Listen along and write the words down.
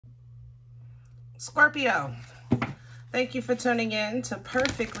Scorpio, thank you for tuning in to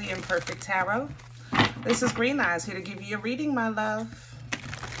Perfectly Imperfect Tarot. This is Green Eyes here to give you a reading, my love.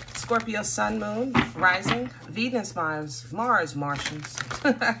 Scorpio, Sun, Moon, Rising, Venus, Mars, Martians.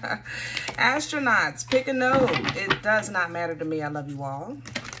 Astronauts, pick a node. It does not matter to me. I love you all.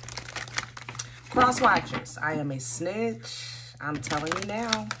 Cross watchers, I am a snitch. I'm telling you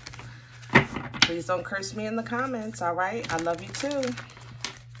now. Please don't curse me in the comments, all right? I love you too.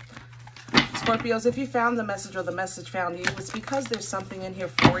 Scorpios, if you found the message or the message found you, it's because there's something in here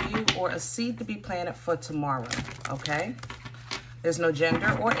for you or a seed to be planted for tomorrow, okay? There's no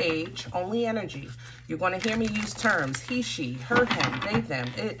gender or age, only energy. You're going to hear me use terms, he, she, her, him, they, them,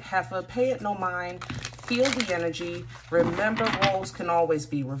 it, heifer, pay it no mind, feel the energy. Remember, roles can always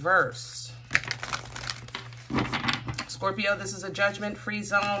be reversed. Scorpio, this is a judgment-free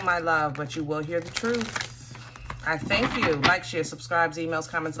zone, my love, but you will hear the truth. I thank you. Like, share, subscribe, emails,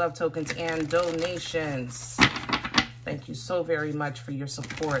 comments, love tokens, and donations. Thank you so very much for your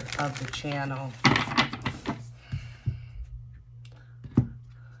support of the channel.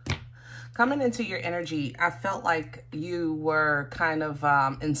 Coming into your energy, I felt like you were kind of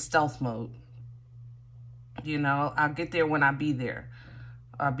in stealth mode. You know, I'll get there when I be there.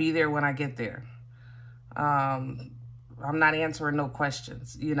 I'll be there when I get there. I'm not answering no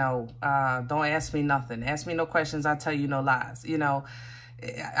questions, you know, don't ask me nothing. Ask me no questions, I'll tell you no lies. You know,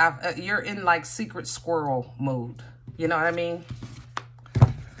 you're in like secret squirrel mode, you know what I mean?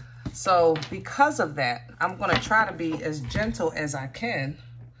 So because of that, I'm going to try to be as gentle as I can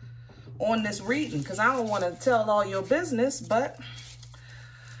on this reading because I don't want to tell all your business, but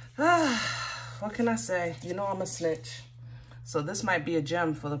what can I say? You know I'm a snitch. So this might be a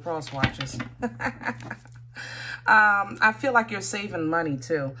gem for the cross watchers. I feel like you're saving money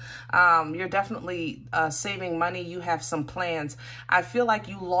too. You're definitely saving money. You have some plans. I feel like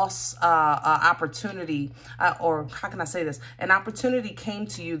you lost an opportunity, or how can I say this? An opportunity came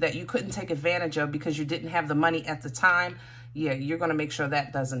to you that you couldn't take advantage of because you didn't have the money at the time. Yeah, you're going to make sure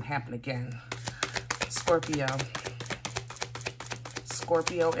that doesn't happen again. Scorpio.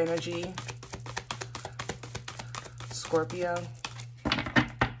 Scorpio energy. Scorpio.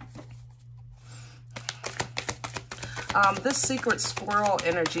 This secret squirrel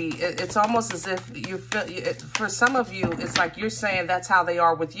energy, it's almost as if you feel, for some of you, it's like you're saying that's how they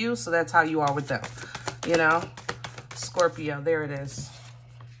are with you, so that's how you are with them, you know? Scorpio, there it is.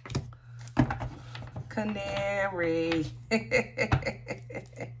 Canary.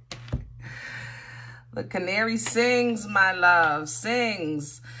 The canary sings, my love,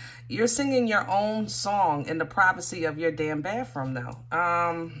 sings. You're singing your own song in the privacy of your damn bathroom, though.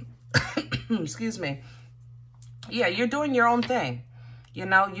 Excuse me. Yeah, you're doing your own thing. You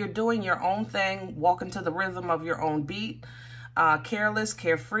know, you're doing your own thing, walking to the rhythm of your own beat, careless,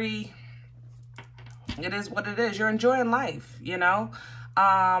 carefree. It is what it is. You're enjoying life, you know.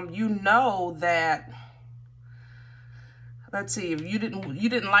 You know that, let's see, if you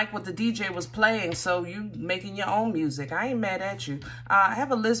didn't like what the DJ was playing, so you making your own music. I ain't mad at you. I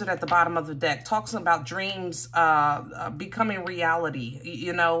have a lizard at the bottom of the deck talks about dreams becoming reality,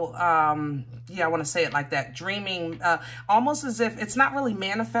 you know. Yeah, I want to say it like that. Dreaming, almost as if it's not really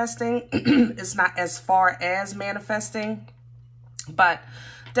manifesting. It's not as far as manifesting, but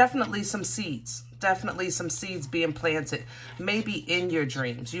definitely some seeds. Definitely some seeds being planted. Maybe in your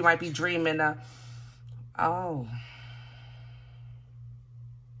dreams. You might be dreaming, oh.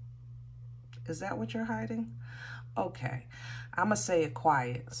 Is that what you're hiding? Okay. I'm going to say it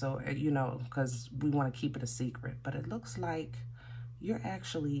quiet, so, you know, because we want to keep it a secret. But it looks like you're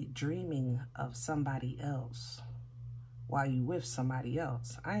actually dreaming of somebody else while you with somebody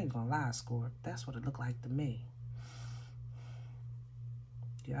else. I ain't gonna lie, Scorp. That's what it looked like to me.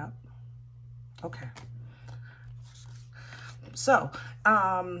 Yep. Okay. So,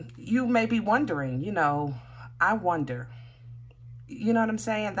 you may be wondering, you know, I wonder. You know what I'm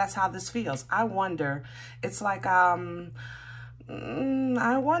saying? That's how this feels. I wonder. It's like, I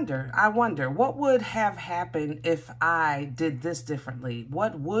wonder what would have happened if I did this differently?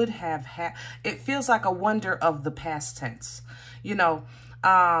 What would have happened? It feels like a wonder of the past tense. You know,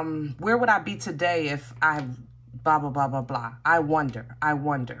 where would I be today if I blah, blah, blah, blah, blah. I wonder.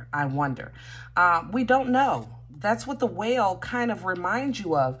 We don't know. That's what the whale kind of reminds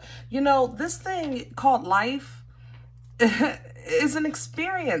you of. You know, this thing called life is an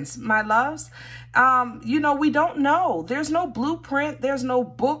experience, my loves. You know, we don't know. There's no blueprint. There's no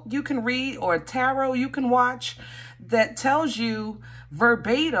book you can read or tarot you can watch that tells you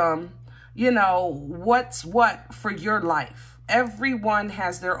verbatim, you know, what's what for your life. Everyone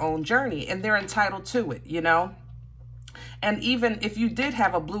has their own journey and they're entitled to it, you know. And even if you did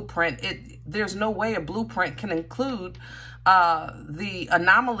have a blueprint, there's no way a blueprint can include the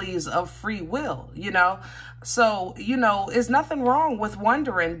anomalies of free will, you know? So, you know, there's nothing wrong with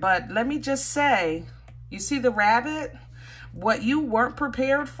wondering, but let me just say, you see the rabbit? What you weren't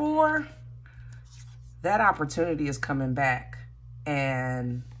prepared for, that opportunity is coming back,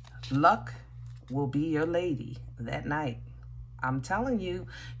 and luck will be your lady that night. I'm telling you,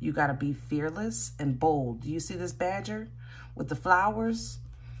 you got to be fearless and bold. Do you see this badger with the flowers?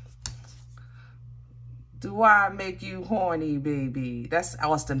 Do I make you horny, baby? That's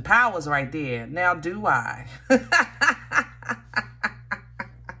Austin Powers right there. Now, do I?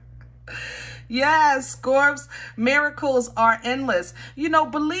 Yes, Scorps, miracles are endless. You know,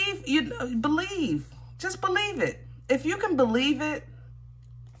 believe. Just believe it. If you can believe it,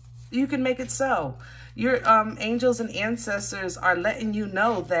 you can make it so. Your angels and ancestors are letting you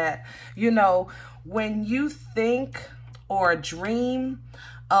know that, you know, when you think or dream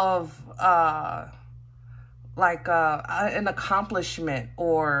of like an accomplishment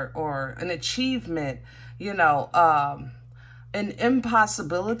or an achievement, you know, an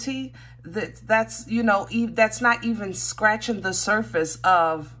impossibility, that's, you know, that's not even scratching the surface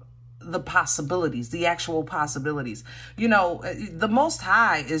of the possibilities, the actual possibilities. You know, the Most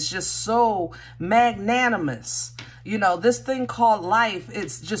High is just so magnanimous. You know, this thing called life,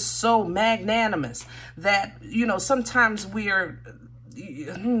 it's just so magnanimous that, you know, sometimes we're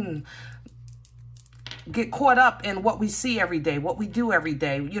get caught up in what we see every day, what we do every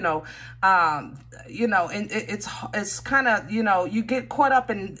day, you know, and it's kind of, you know, you get caught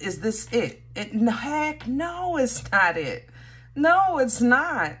up in, is this it? Heck, no, it's not it. No, it's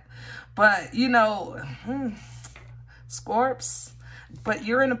not. But, you know, Scorps, but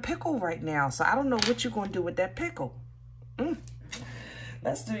you're in a pickle right now, so I don't know what you're going to do with that pickle.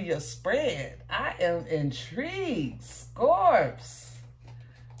 Let's do your spread. I am intrigued, Scorps.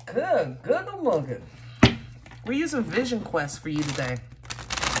 Good. We're using Vision Quest for you today.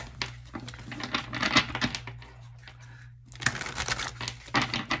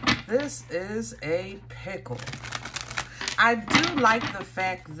 This is a pickle. I do like the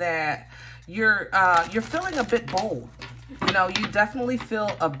fact that you're feeling a bit bold. You know, you definitely feel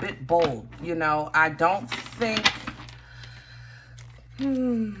a bit bold. You know, I don't think,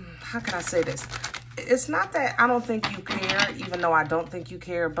 how can I say this? It's not that I don't think you care, even though I don't think you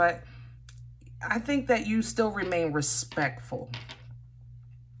care, but I think that you still remain respectful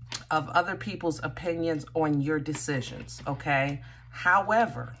of other people's opinions on your decisions, okay?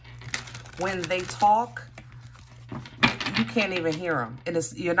 However, when they talk, you can't even hear them.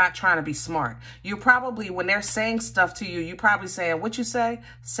 You're not trying to be smart. You probably, when they're saying stuff to you, you're probably saying, what you say?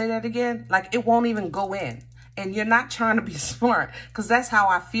 Say that again? Like, it won't even go in. And you're not trying to be smart, because that's how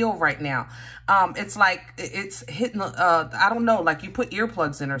I feel right now. It's like it's hitting, I don't know, like you put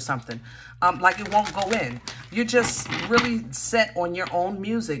earplugs in or something. Like it won't go in. You're just really set on your own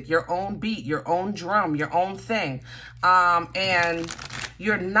music, your own beat, your own drum, your own thing. And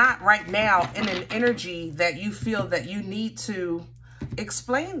you're not right now in an energy that you feel that you need to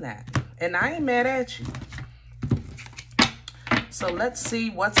explain that. And I ain't mad at you. So let's see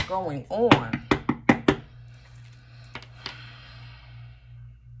what's going on.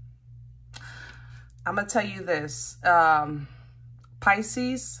 I'm going to tell you this.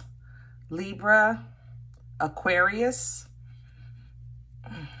 Pisces, Libra, Aquarius,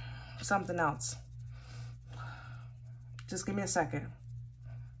 something else. Just give me a second.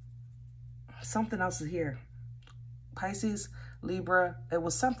 Something else is here. Pisces, Libra, it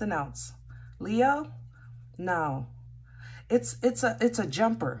was something else. Leo? No. It's a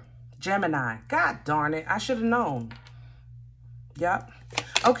jumper. Gemini. God darn it. I should have known. Yep.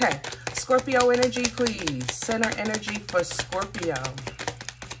 Okay. Scorpio energy, please. Center energy for Scorpio.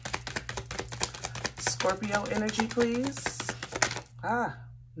 Scorpio energy, please. Ah,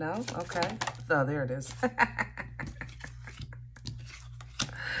 no? Okay. Oh, there it is.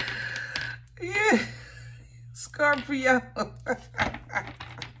 Yeah. Scorpio.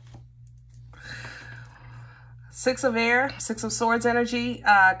 Six of air, Six of Swords energy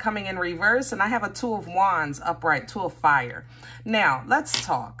coming in reverse. And I have a Two of Wands upright, Two of fire. Now, let's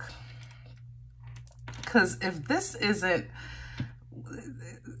talk. Because if this isn't,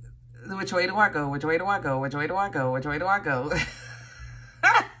 which way do I go? Which way do I go? Which way do I go? Which way do I go?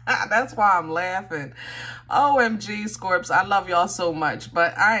 That's why I'm laughing. OMG, Scorps, I love y'all so much,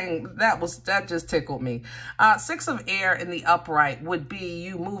 but that just tickled me. Six of air in the upright would be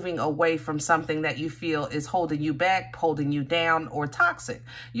you moving away from something that you feel is holding you back, holding you down, or toxic.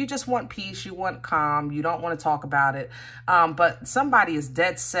 You just want peace, you want calm, you don't want to talk about it, but somebody is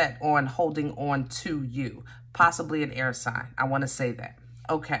dead set on holding on to you. possibly an air sign. I want to say that.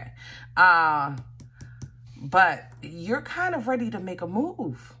 Okay. But you're kind of ready to make a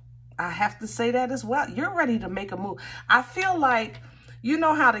move. I have to say that as well. You're ready to make a move. I feel like, you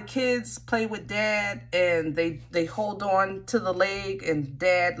know how the kids play with dad and they hold on to the leg and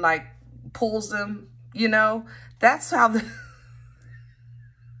dad like pulls them, you know? That's how the...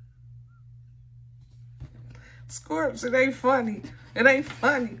 Scorps, it ain't funny. It ain't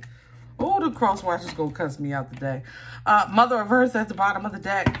funny. Oh, the crosswatcher's gonna cuss me out today. Mother of Earth at the bottom of the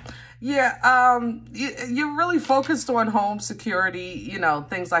deck. Yeah, you're really focused on home security, you know,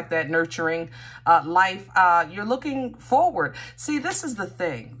 things like that, nurturing life. You're looking forward. See, this is the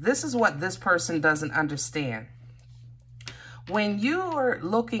thing. This is what this person doesn't understand. When you're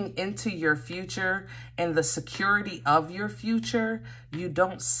looking into your future and the security of your future, you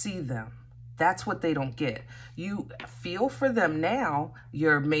don't see them. That's what they don't get. You feel for them now.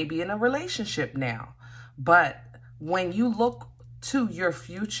 You're maybe in a relationship now. But when you look to your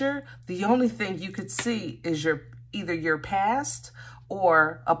future, the only thing you could see is either your past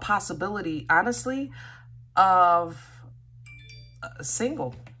or a possibility, honestly, of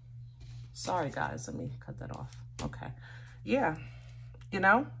single. Sorry, guys. Let me cut that off. Okay. Yeah. You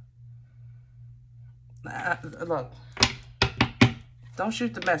know? Look. Don't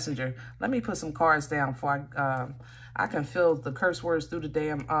shoot the messenger. Let me put some cards down before I can feel the curse words through the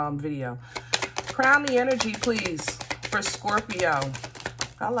damn video. Crown the energy, please, for Scorpio.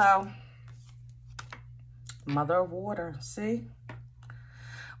 Hello. Mother of Water. See?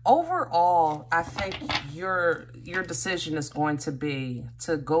 Overall, I think your decision is going to be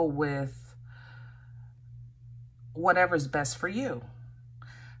to go with whatever's best for you.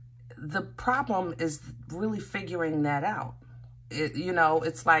 The problem is really figuring that out. You know,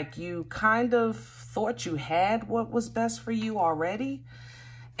 it's like you kind of thought you had what was best for you already.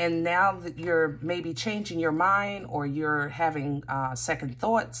 And now that you're maybe changing your mind or you're having second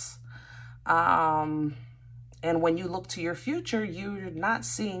thoughts. And when you look to your future, you're not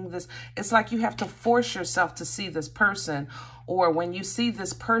seeing this. It's like you have to force yourself to see this person. Or when you see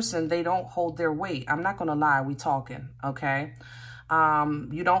this person, they don't hold their weight. I'm not going to lie. We talking, okay?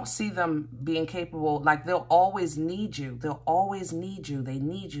 You don't see them being capable, like they'll always need you. They'll always need you. They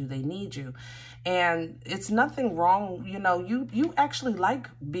need you. They need you. And it's nothing wrong. You know, you actually like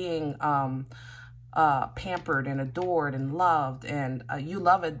being pampered and adored and loved. And you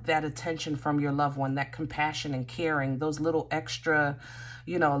love that attention from your loved one, that compassion and caring, those little extra,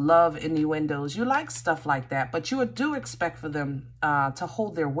 you know, love innuendos. You like stuff like that, but you do expect for them to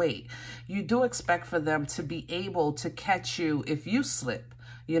hold their weight. You do expect for them to be able to catch you if you slip.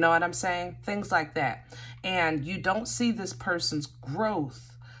 You know what I'm saying? Things like that. And you don't see this person's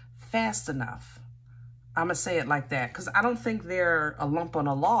growth fast enough. I'm going to say it like that because I don't think they're a lump on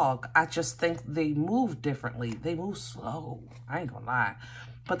a log. I just think they move differently. They move slow. I ain't going to lie.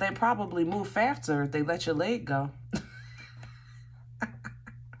 But they probably move faster if they let your leg go.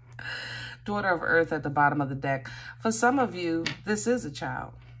 Daughter of Earth at the bottom of the deck. For some of you, this is a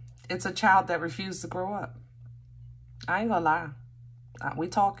child. It's a child that refused to grow up. I ain't gonna lie. We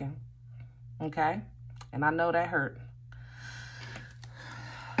talking. Okay? And I know that hurt.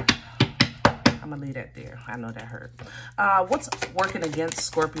 I'm gonna leave that there. I know that hurt. What's working against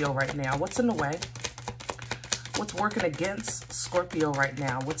Scorpio right now? What's in the way? What's working against Scorpio right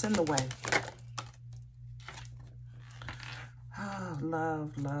now? What's in the way? Oh,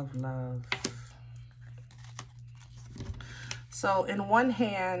 love, love, love. So in one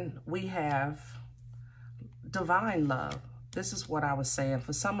hand, we have divine love. This is what I was saying.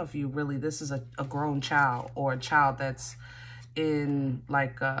 For some of you, really, this is a grown child or a child that's in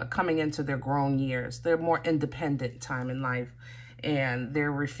like coming into their grown years. They're more independent time in life and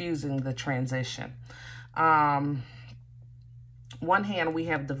they're refusing the transition. One hand, we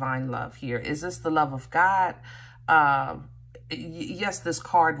have divine love here. Is this the love of God? Yes, this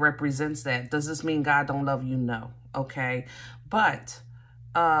card represents that. Does this mean God don't love you? No. Okay. But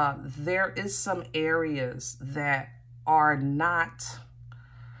there is some areas that are not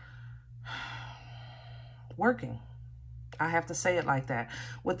working. I have to say it like that.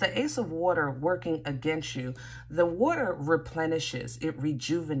 With the Ace of Water working against you, the water replenishes, it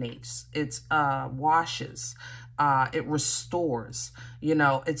rejuvenates, it washes, it restores, you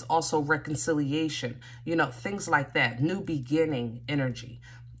know, it's also reconciliation, you know, things like that, new beginning energy.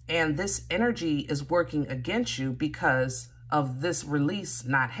 And this energy is working against you because of this release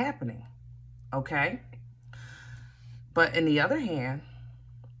not happening, okay? But in the other hand,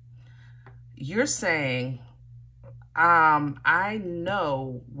 you're saying, I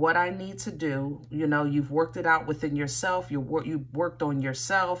know what I need to do. You know, you've worked it out within yourself. You've worked on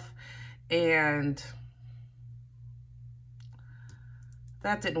yourself. And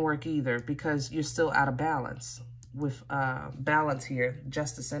That didn't work either because you're still out of balance with balance here,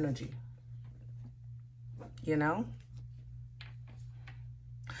 justice energy. You know?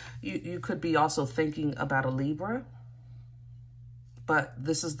 You could be also thinking about a Libra, but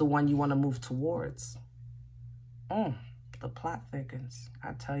this is the one you want to move towards. The plot thickens.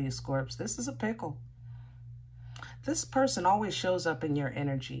 I tell you, Scorps, this is a pickle. This person always shows up in your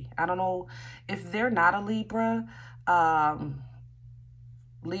energy. I don't know if they're not a Libra,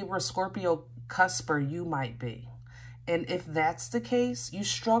 Libra, Scorpio, cusper, you might be. And if that's the case, you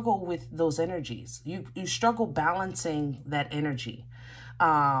struggle with those energies. You struggle balancing that energy.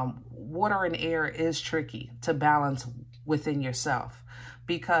 Water and air is tricky to balance within yourself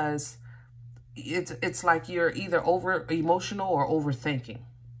because it's like you're either over emotional or overthinking.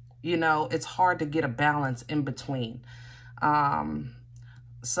 You know, it's hard to get a balance in between.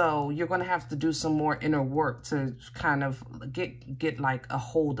 So you're going to have to do some more inner work to kind of get like a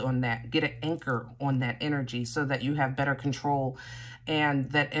hold on that, get an anchor on that energy so that you have better control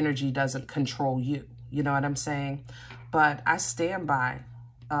and that energy doesn't control you. You know what I'm saying? But I stand by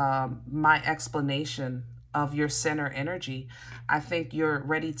my explanation of your center energy. I think you're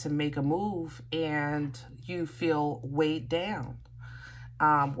ready to make a move and you feel weighed down.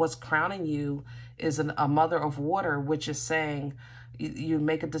 What's crowning you is a mother of water, which is saying you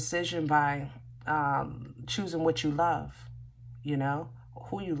make a decision by choosing what you love, you know,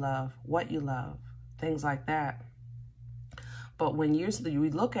 who you love, what you love, things like that. But when you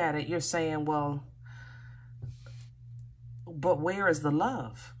look at it, you're saying, well, but where is the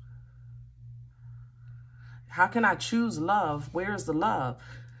love? How can I choose love? Where is the love?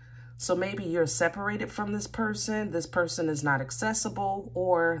 So maybe you're separated from this person is not accessible,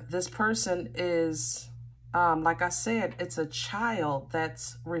 or this person is, like I said, it's a child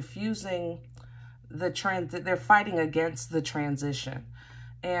that's refusing they're fighting against the transition.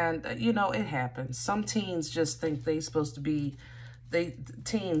 And, you know, it happens. Some teens just think they're supposed to be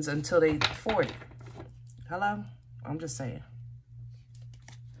teens until they're 40. Hello? I'm just saying.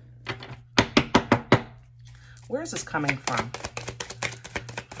 Where is this coming from?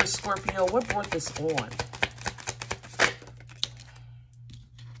 For Scorpio, what brought this on?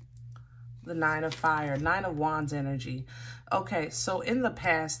 The Nine of Fire, Nine of Wands energy. Okay, so in the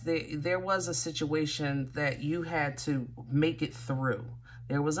past, there was a situation that you had to make it through.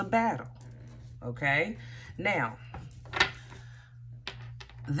 There was a battle, okay? Now,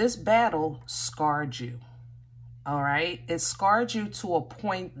 this battle scarred you, all right? It scarred you to a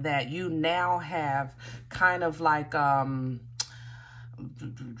point that you now have kind of like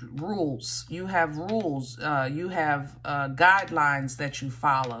rules. You have rules. You have guidelines that you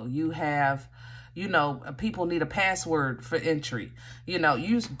follow. You have, you know, people need a password for entry. You know,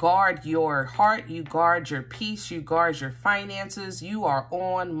 you guard your heart. You guard your peace. You guard your finances. You are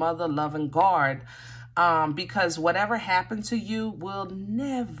on mother loving guard. Because whatever happened to you will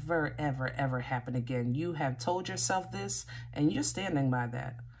never, ever, ever happen again. You have told yourself this and you're standing by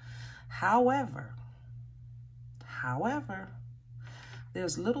that. However,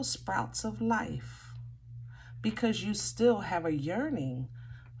 there's little sprouts of life because you still have a yearning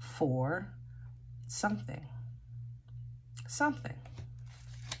for something.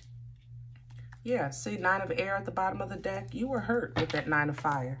 Yeah, see, Nine of Air at the bottom of the deck. You were hurt with that Nine of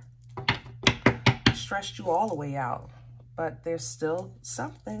Fire. Stressed you all the way out, but there's still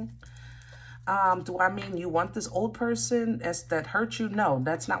something. Do I mean you want this old person that hurt you? No,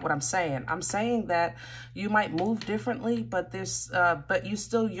 that's not what I'm saying. I'm saying that you might move differently, but but you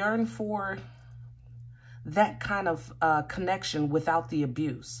still yearn for that kind of connection without the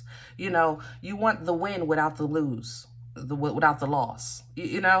abuse. You know, you want the win without the lose, without the loss.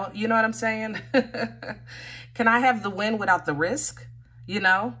 You know what I'm saying? Can I have the win without the risk? You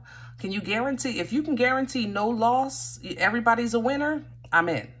know, can you guarantee, if you can guarantee no loss, everybody's a winner, I'm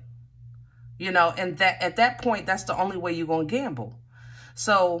in. You know, and that at that point, that's the only way you're going to gamble.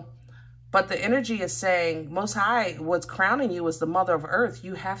 So, but the energy is saying, Most High, what's crowning you is the Mother of Earth.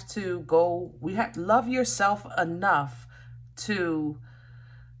 You have to love yourself enough to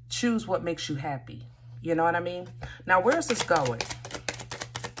choose what makes you happy. You know what I mean? Now, where's this going?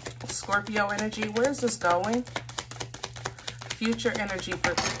 Scorpio energy, where's this going? Future energy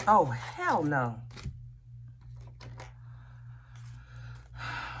for, oh, hell no.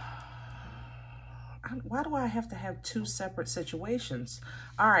 Why do I have to have two separate situations?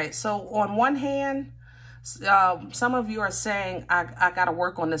 All right, so on one hand, some of you are saying, I got to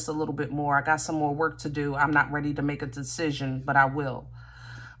work on this a little bit more. I got some more work to do. I'm not ready to make a decision, but I will.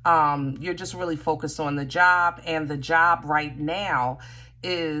 You're just really focused on the job, and the job right now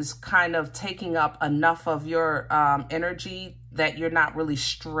is kind of taking up enough of your energy that you're not really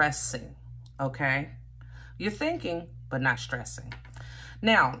stressing, okay? You're thinking, but not stressing.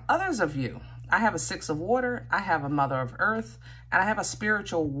 Now, others of you, I have a 6 of water, I have a Mother of Earth, and I have a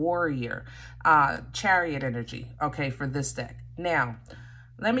spiritual warrior, chariot energy, okay, for this deck. Now,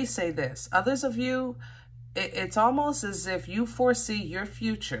 let me say this. Others of you, it's almost as if you foresee your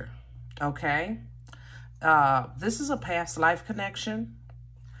future, okay? This is a past life connection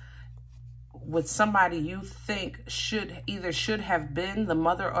with somebody you think should have been the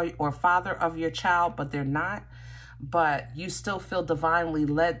mother or father of your child, but they're not, but you still feel divinely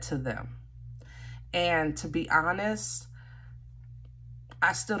led to them. And to be honest,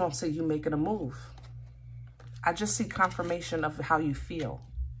 I still don't see you making a move. I just see confirmation of how you feel.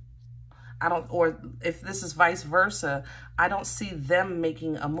 Or if this is vice versa, I don't see them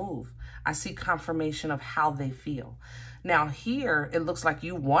making a move. I see confirmation of how they feel. Now here, it looks like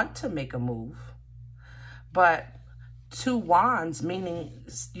you want to make a move, but 2 wands, meaning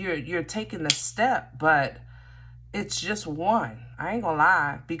you're taking the step, but it's just one. I ain't gonna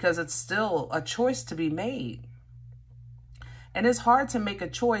lie, because it's still a choice to be made. And it's hard to make a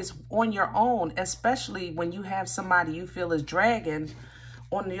choice on your own, especially when you have somebody you feel is dragging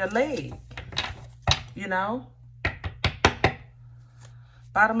on your leg, you know?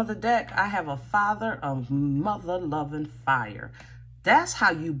 Bottom of the deck, I have a Father of mother-loving fire. That's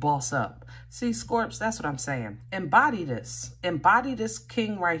how you boss up. See, Scorps, that's what I'm saying. Embody this. Embody this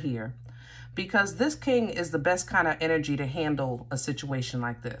king right here. Because this king is the best kind of energy to handle a situation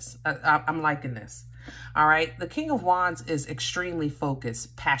like this. I'm liking this. All right. The King of Wands is extremely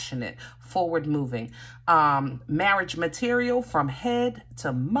focused, passionate, forward moving, marriage material from head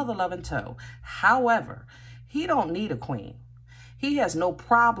to mother loving toe. However, he don't need a queen. He has no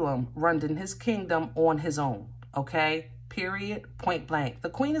problem running his kingdom on his own. Okay. Period. Point blank. The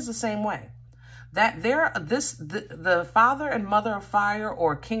queen is the same way. The father and mother of fire,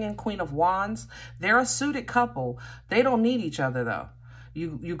 or king and queen of wands, they're a suited couple. They don't need each other though.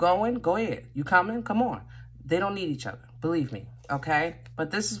 You going? Go ahead. You coming? Come on. They don't need each other. Believe me. Okay.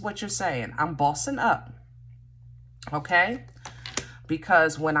 But this is what you're saying. I'm bossing up. Okay.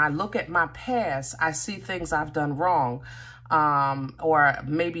 Because when I look at my past, I see things I've done wrong. Or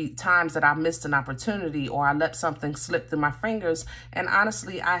maybe times that I missed an opportunity, or I let something slip through my fingers. And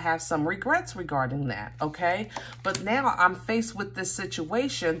honestly, I have some regrets regarding that. Okay. But now I'm faced with this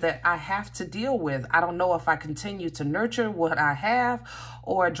situation that I have to deal with. I don't know if I continue to nurture what I have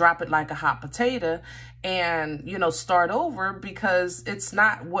or drop it like a hot potato and, you know, start over, because it's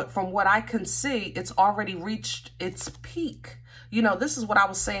not from what I can see, it's already reached its peak. You know, this is what I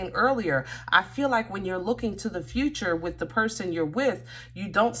was saying earlier. I feel like when you're looking to the future with the person you're with, you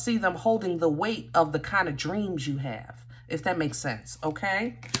don't see them holding the weight of the kind of dreams you have, if that makes sense,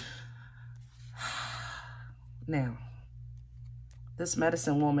 okay? Now, this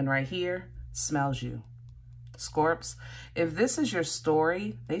medicine woman right here smells you. Scorps, if this is your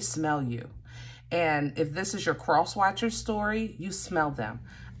story, they smell you. And if this is your cross-watcher story, you smell them.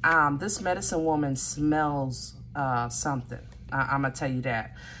 This medicine woman smells something. I'm going to tell you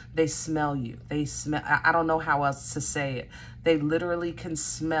that. They smell you. They smell, I don't know how else to say it. They literally can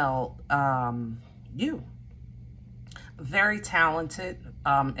smell you. Very talented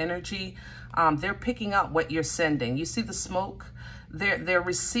energy. They're picking up what you're sending. You see the smoke? They're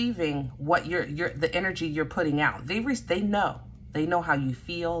receiving what the energy you're putting out. They know. They know how you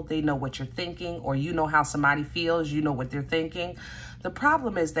feel. They know what you're thinking, or you know how somebody feels. You know what they're thinking. The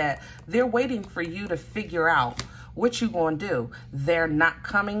problem is that they're waiting for you to figure out what you gonna do. They're not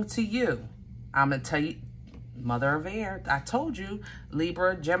coming to you. I'm gonna tell you, mother of air, I told you,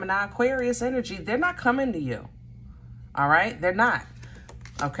 Libra, Gemini, Aquarius energy, they're not coming to you. All right? They're not.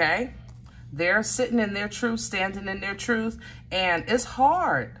 Okay? They're sitting in their truth, standing in their truth, and it's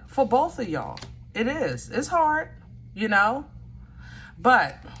hard for both of y'all. It is. It's hard, you know?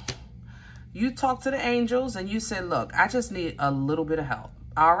 But you talk to the angels and you said, look, I just need a little bit of help.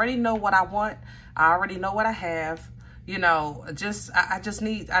 I already know what I want. I already know what I have. You know,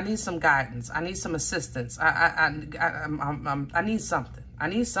 I need some guidance. I need some assistance. I need something. I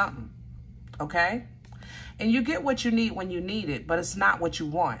need something. Okay? And you get what you need when you need it, but it's not what you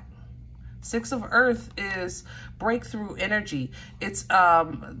want. 6 of Earth is breakthrough energy. It's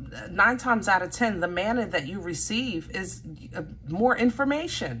 9 times out of 10, the manna that you receive is more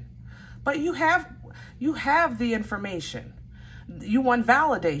information. But you have the information. You want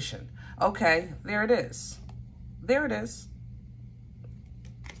validation. Okay, there it is. There it is.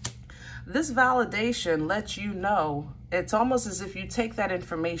 This validation lets you know, it's almost as if you take that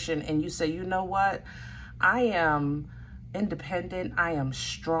information and you say, you know what? I am independent. I am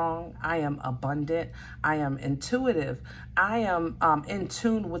strong. I am abundant. I am intuitive. I am in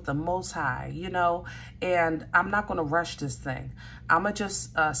tune with the Most High, you know, and I'm not going to rush this thing. I'm going to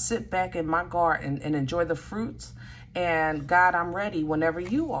just sit back in my garden and enjoy the fruits. And God, I'm ready whenever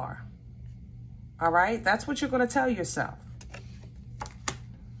you are. All right? That's what you're going to tell yourself.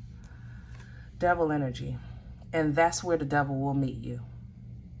 Devil energy. And that's where the devil will meet you.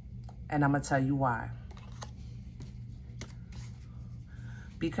 And I'm going to tell you why.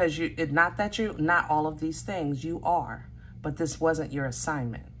 Because not that you're not all of these things, you are, but this wasn't your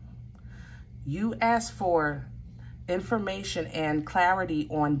assignment. You asked for information and clarity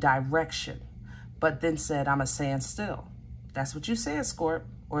on direction, but then said, I'm going to stand still. That's what you said, Scorp,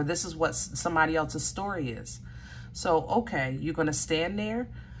 or this is what somebody else's story is. So, okay, you're going to stand there.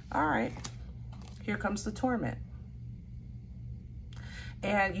 All right, here comes the torment.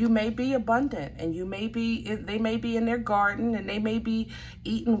 And you may be abundant, and you may be, they may be in their garden, and they may be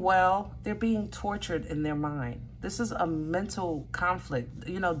eating well. They're being tortured in their mind. This is a mental conflict,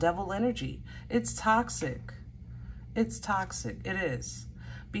 you know, devil energy. It's toxic. It's toxic. It is.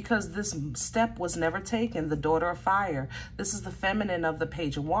 Because this step was never taken. The daughter of fire. This is the feminine of the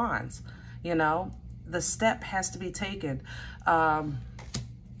Page of Wands. You know, the step has to be taken.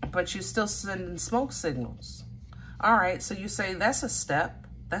 But you're still sending smoke signals. All right, so you say that's a step.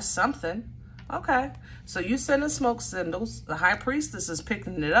 That's something. Okay, so you sending smoke signals. The high priestess is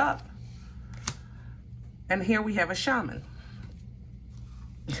picking it up. And here we have a shaman.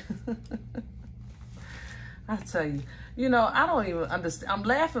 I tell you, you know, I don't even understand. I'm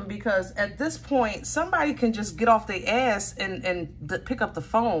laughing because at this point, somebody can just get off their ass and pick up the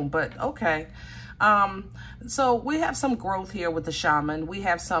phone, but okay. So we have some growth here with the shaman. We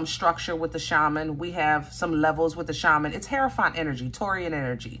have some structure with the shaman. We have some levels with the shaman. It's Hierophant energy, Taurian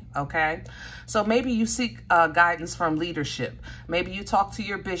energy, okay? So maybe you seek guidance from leadership. Maybe you talk to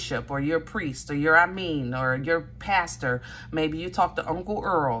your bishop or your priest or your Amin or your pastor. Maybe you talk to Uncle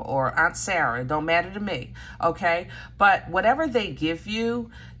Earl or Aunt Sarah. It don't matter to me, okay? But whatever they give you,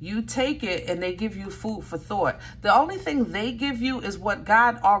 you take it and they give you food for thought. The only thing they give you is what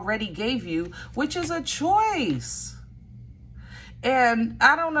God already gave you, which is a choice. And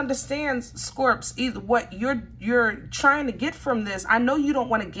I don't understand, Scorps, either what you're trying to get from this. I know you don't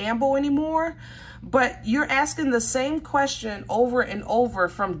want to gamble anymore, but you're asking the same question over and over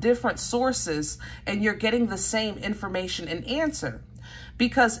from different sources, and you're getting the same information and answer.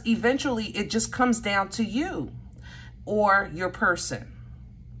 Because eventually it just comes down to you or your person.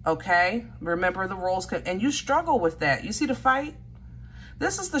 Okay? Remember the roles, and you struggle with that. You see the fight?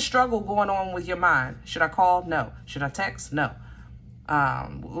 This is the struggle going on with your mind. Should I call? No. Should I text? No.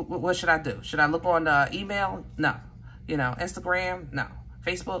 What should I do? Should I look on email? No. You know, Instagram? No.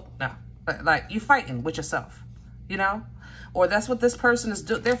 Facebook? No. Like, you fighting with yourself, you know? Or that's what this person is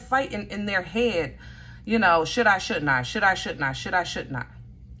doing. They're fighting in their head, you know, should I, shouldn't I? Should I, shouldn't I? Should I, shouldn't I?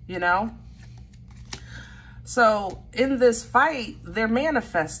 You know? So in this fight, they're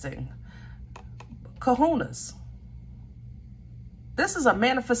manifesting kahunas. This is a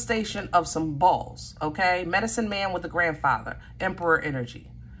manifestation of some balls, okay? Medicine man with a grandfather, emperor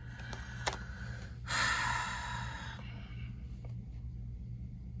energy.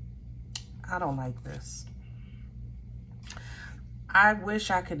 I don't like this. I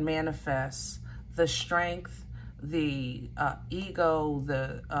wish I could manifest the strength, the ego,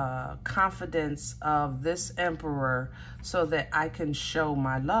 the confidence of this emperor so that I can show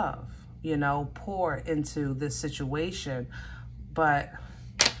my love, you know, pour into this situation. But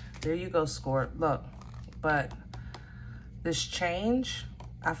there you go, Scorp. Look, but this change,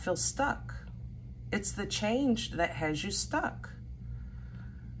 I feel stuck. It's the change that has you stuck.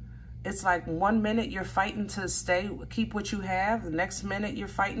 It's like 1 minute you're fighting to stay, keep what you have. The next minute you're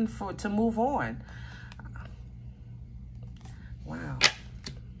fighting to move on. Wow.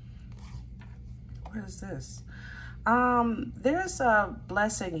 What is this? There's a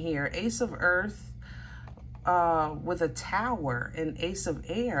blessing here. Ace of Earth. With a tower and Ace of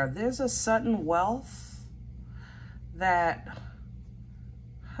Air, there's a sudden wealth that,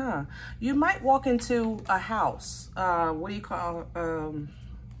 you might walk into a house, what do you call,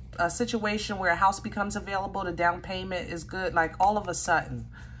 a situation where a house becomes available, the down payment is good, like all of a sudden,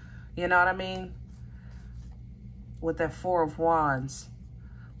 you know what I mean? With that Four of Wands.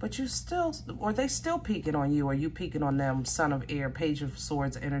 But you still, or they still peeking on you, or you peeking on them, Son of Air, Page of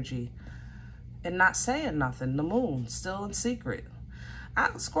Swords energy. And not saying nothing. The moon, still in secret.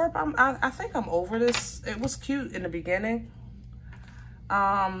 Scorp, I think I'm over this. It was cute in the beginning.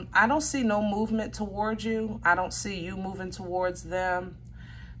 I don't see no movement towards you. I don't see you moving towards them.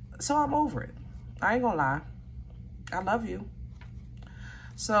 So I'm over it. I ain't gonna lie. I love you.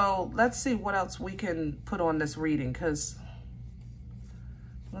 So let's see what else we can put on this reading, because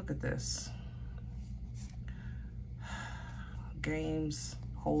look at this. Games,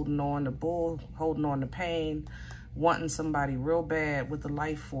 holding on to bull, holding on to pain, wanting somebody real bad with the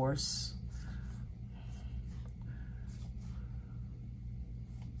life force.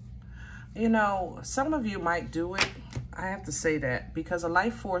 You know, some of you might do it. I have to say that because a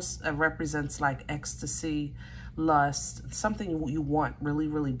life force represents like ecstasy, lust, something you want really,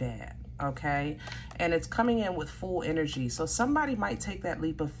 really bad, okay? And it's coming in with full energy. So somebody might take that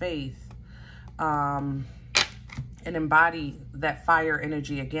leap of faith and embody that fire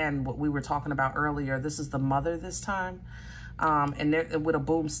energy. Again, what we were talking about earlier. This is the mother this time. And with a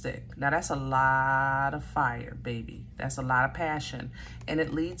boomstick. Now that's a lot of fire, baby. That's a lot of passion. And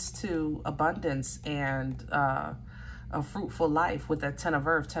it leads to abundance and a fruitful life with that 10 of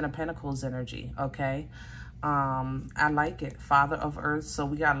Earth, 10 of Pentacles energy, okay? I like it. Father of Earth. So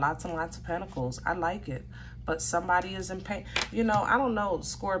we got lots and lots of Pentacles. I like it. But somebody is in pain. You know, I don't know,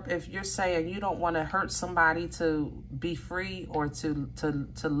 Scorp, if you're saying you don't want to hurt somebody to be free or to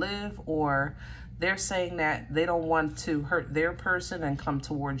live, or they're saying that they don't want to hurt their person and come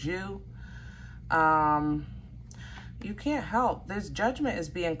towards you. You can't help. This judgment is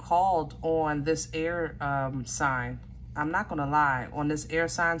being called on this air sign. I'm not going to lie, on this air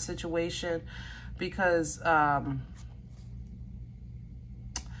sign situation, because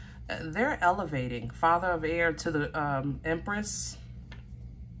they're elevating. Father of Air to the Empress.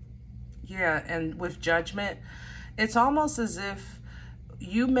 Yeah, and with judgment, it's almost as if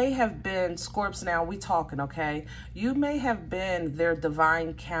you may have been, Scorps, now we talking, okay? You may have been their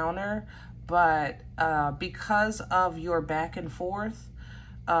divine counter, but because of your back and forth,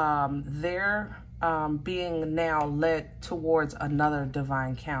 they're being now led towards another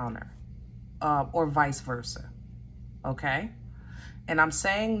divine counter, or vice versa, okay? And I'm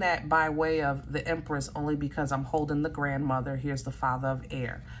saying that by way of the Empress only because I'm holding the grandmother. Here's the Father of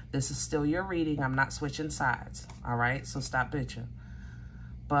Air. This is still your reading. I'm not switching sides, all right? So stop bitching.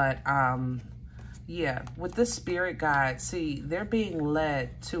 But, yeah, with this spirit guide, see, they're being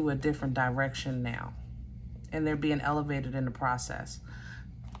led to a different direction now. And they're being elevated in the process.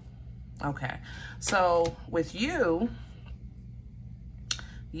 Okay. So, with you,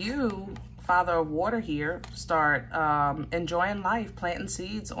 Father of Water here, start enjoying life, planting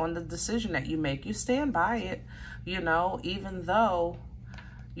seeds on the decision that you make. You stand by it, you know, even though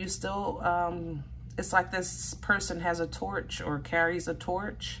you still... it's like this person has a torch or carries a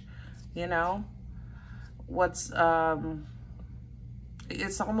torch, you know. It's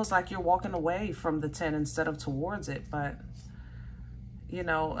almost like you're walking away from the 10 instead of towards it. But, you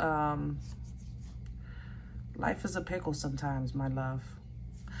know, life is a pickle sometimes, my love.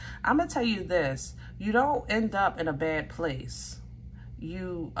 I'm going to tell you this. You don't end up in a bad place.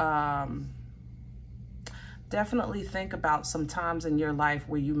 You definitely think about some times in your life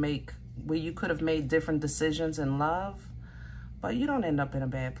where you could have made different decisions in love, but you don't end up in a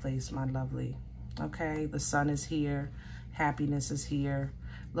bad place, my lovely. Okay, the sun is here. Happiness is here.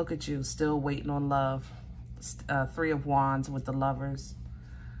 Look at you, still waiting on love. 3 of Wands with the Lovers.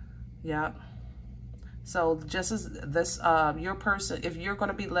 Yep. So just as this, your person, if you're going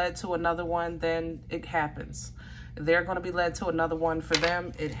to be led to another one, then it happens. If they're going to be led to another one for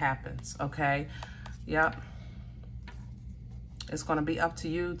them, it happens. Okay. Yep. It's going to be up to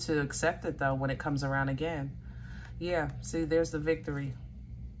you to accept it, though, when it comes around again. Yeah, see, there's the victory.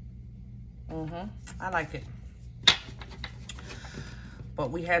 I like it.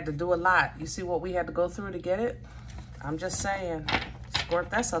 But we had to do a lot. You see what we had to go through to get it? I'm just saying, Scorp,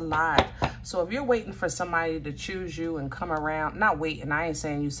 that's a lot. So if you're waiting for somebody to choose you and come around, not waiting, I ain't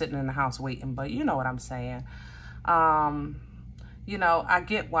saying you sitting in the house waiting, but you know what I'm saying. You know, I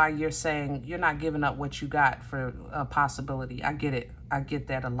get why you're saying you're not giving up what you got for a possibility. I get it. I get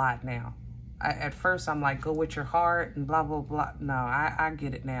that a lot now. At first, I'm like, go with your heart and blah, blah, blah. No, I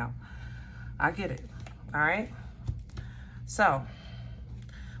get it now. I get it. All right? So,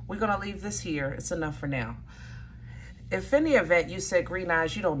 we're going to leave this here. It's enough for now. If in the event you said, Green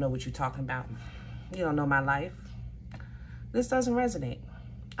Eyes, you don't know what you're talking about. You don't know my life. This doesn't resonate.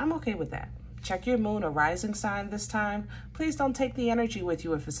 I'm okay with that. Check your moon or rising sign this time. Please don't take the energy with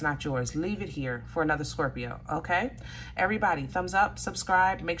you if it's not yours. Leave it here for another Scorpio, okay? Everybody, thumbs up,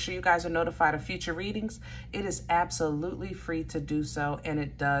 subscribe. Make sure you guys are notified of future readings. It is absolutely free to do so, and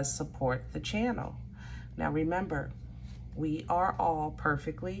it does support the channel. Now, remember, we are all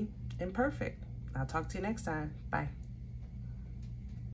perfectly imperfect. I'll talk to you next time. Bye.